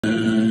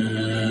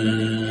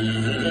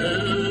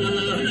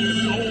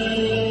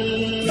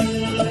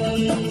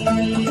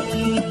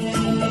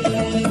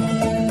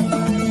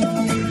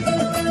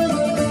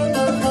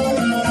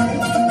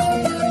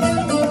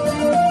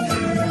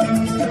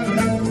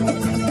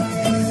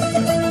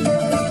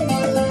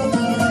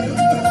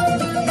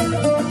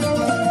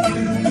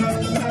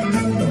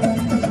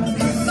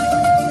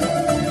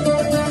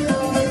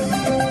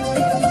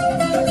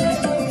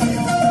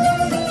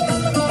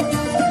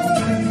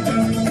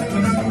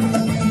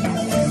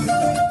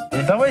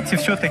давайте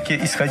все-таки,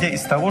 исходя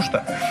из того,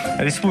 что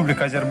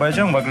Республика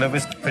Азербайджан во главе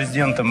с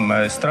президентом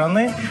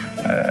страны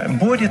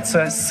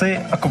борется с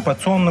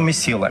оккупационными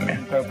силами.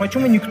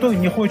 Почему никто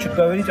не хочет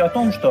говорить о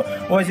том, что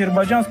у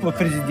азербайджанского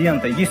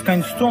президента есть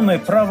конституционное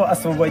право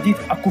освободить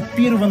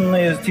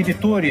оккупированные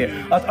территории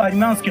от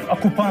армянских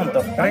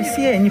оккупантов?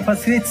 Россия,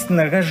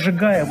 непосредственно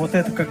разжигая вот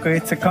этот, как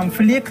говорится,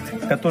 конфликт,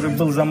 который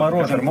был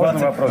заморожен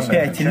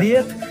 25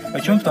 лет.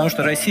 Почему? Потому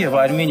что Россия в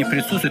Армении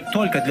присутствует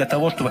только для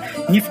того, чтобы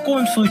ни в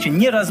коем случае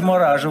не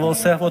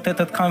размораживался вот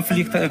этот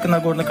конфликт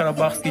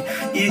Нагорно-Карабахский,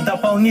 и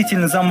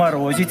дополнительно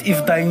заморозить, и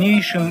в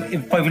дальнейшем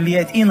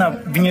повлиять и на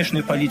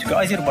внешнюю политику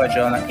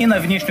Азербайджана, и на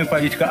внешнюю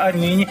политику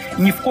Армении,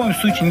 ни в коем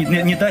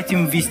случае не дать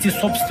им вести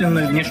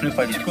собственную внешнюю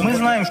политику. Мы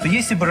знаем, что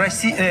если бы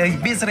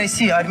без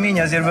России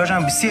Армения,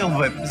 Азербайджан сел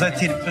бы за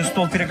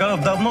стол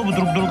переговоров, давно бы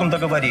друг с другом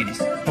договорились.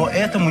 Но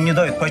этому не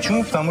дают.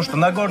 Почему? Потому что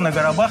Нагорный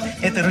Карабах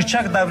 – это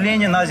рычаг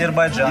давления на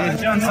Азербайджан.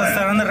 Со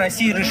стороны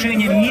России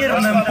решение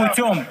мирным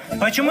путем.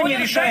 Почему не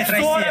решает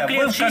Россия?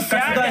 Вы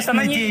как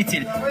государственный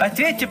деятель.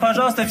 Ответьте,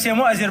 пожалуйста,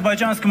 всему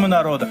азербайджанскому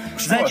народу.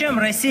 Зачем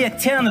Россия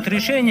тянет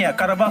решение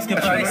карабахской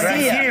проблемы?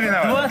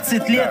 Россия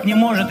 20 лет не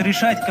может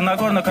решать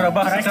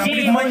Нагорно-Карабахский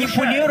конфликт.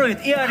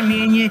 Манипулирует и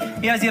Арменией,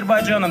 и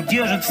Азербайджаном.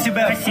 Держит в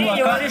себя в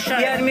кулаках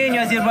и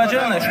Армению, и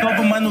Азербайджана,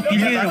 чтобы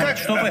манипулировать,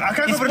 чтобы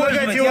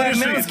использовать и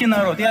армянский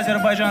народ, и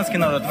азербайджанский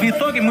народ. В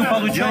итоге мы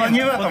получаем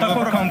вот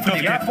такой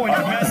конфликт.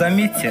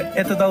 Заметьте,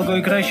 это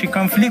долгоиграющий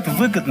конфликт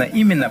выгодно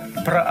именно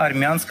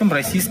проармянским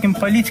российским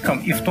политикам,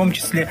 и в том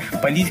числе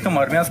политикам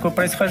армянского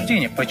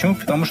происхождения. Почему?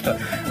 Потому что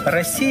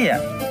Россия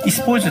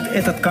использует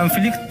этот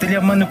конфликт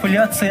для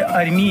манипуляции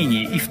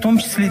Армении, и в том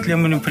числе для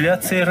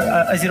манипуляции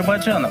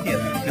Азербайджаном.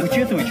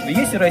 Учитывая, что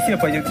если Россия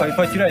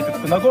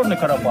потеряет Нагорный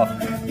Карабах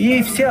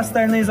и все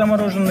остальные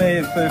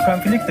замороженные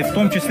конфликты, в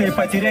том числе и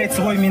потеряет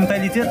свой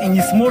менталитет и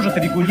не сможет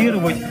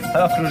регулировать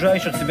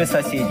окружающих себе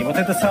соседей. Вот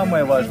это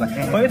самое важное.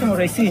 Поэтому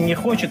Россия не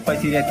хочет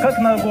потерять как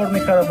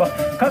Нагорный Карабах,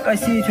 как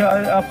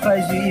Осетию,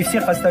 Абхазию и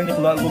всех остальных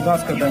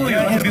Луганского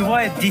района.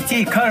 Убивает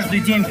детей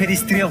каждый день,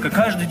 перестрелка,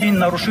 каждый день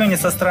нарушение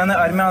со стороны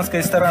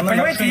армянской стороны,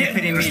 нарушение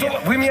перемирия.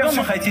 Что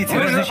вы хотите?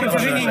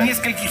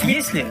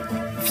 Если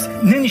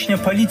нынешняя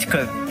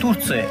политика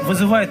Турции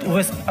вызывает у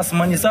вас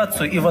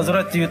османизацию и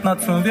возврат к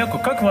 19 веку,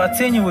 как вы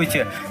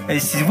оцениваете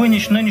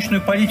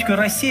нынешнюю политику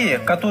России,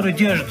 которая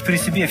держит при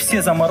себе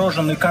все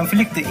замороженные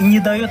конфликты и не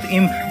дает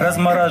им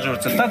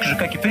размораживаться, так же,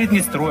 как и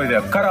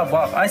Приднестровье,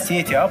 Карабах,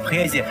 Осетия,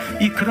 Абхазия,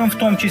 и Крым в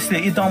том числе,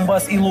 и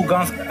Донбасс, и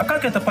Луганск. А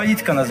как эта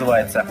политика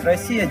называется?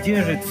 Россия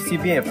держит в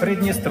себе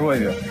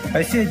Приднестровье,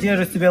 Россия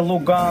держит в себе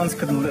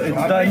Луганск,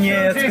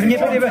 Донецк.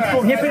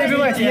 Не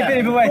перебивайте.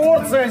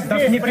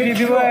 Так не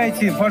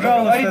перебивайте,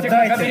 пожалуйста,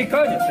 дайте.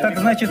 Так,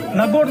 значит,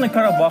 Нагорный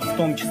Карабах в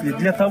том числе,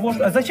 для того,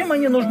 что... А зачем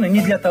они нужны?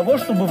 Не для того,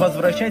 чтобы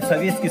возвращать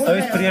Советский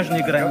Союз в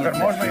прежние границы.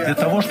 Для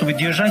того, чтобы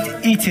держать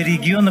эти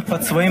регионы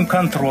под своим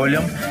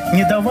контролем,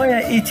 не давая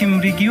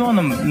этим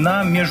регионам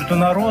на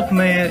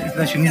международные,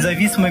 значит,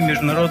 независимые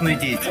международные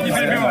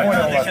деятельности.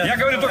 Я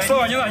говорю только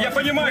слова, не надо. Я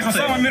понимаю, что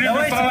самая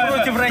мирная страна...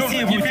 Давайте против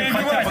России будете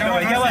хотя бы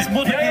говорить. Я вас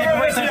буду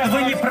перебивать, потому что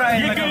вы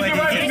неправильно говорите.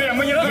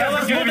 Я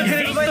вас буду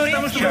перебивать,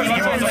 потому что вы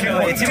неправильно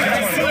говорите.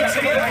 Россия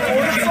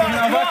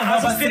виновата в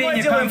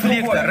обострении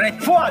конфликта.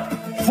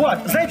 Вот,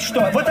 знаете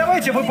что, вы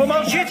давайте, вы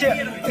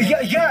помолчите,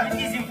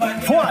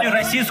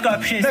 российскую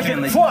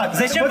общественность.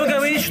 Зачем вы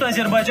говорите, что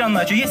Азербайджан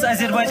начал? Если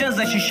Азербайджан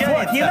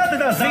защищает... Не надо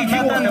нас за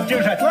идиотов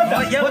держать,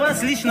 ладно? Я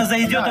вас лично за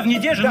идиотов не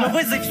держу, но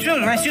вы за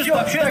всю российскую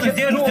общественность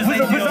держите за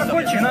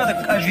идиотов. Не надо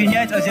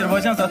обвинять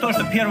Азербайджан за то,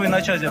 что первый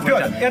начал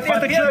Азербайджан.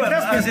 Во-первых,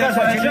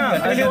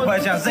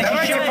 Азербайджан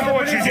защищает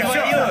свою...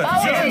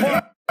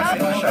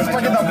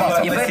 Господин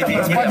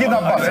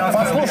Аббасов,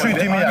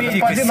 послушайте меня,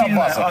 господин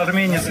Аббасов.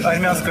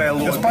 Армянская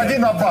лобби.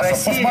 Господин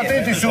Аббасов,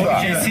 посмотрите сюда.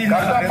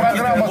 Когда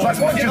программа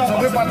закончится,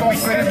 вы потом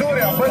в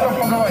коридоре об этом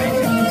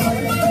поговорите.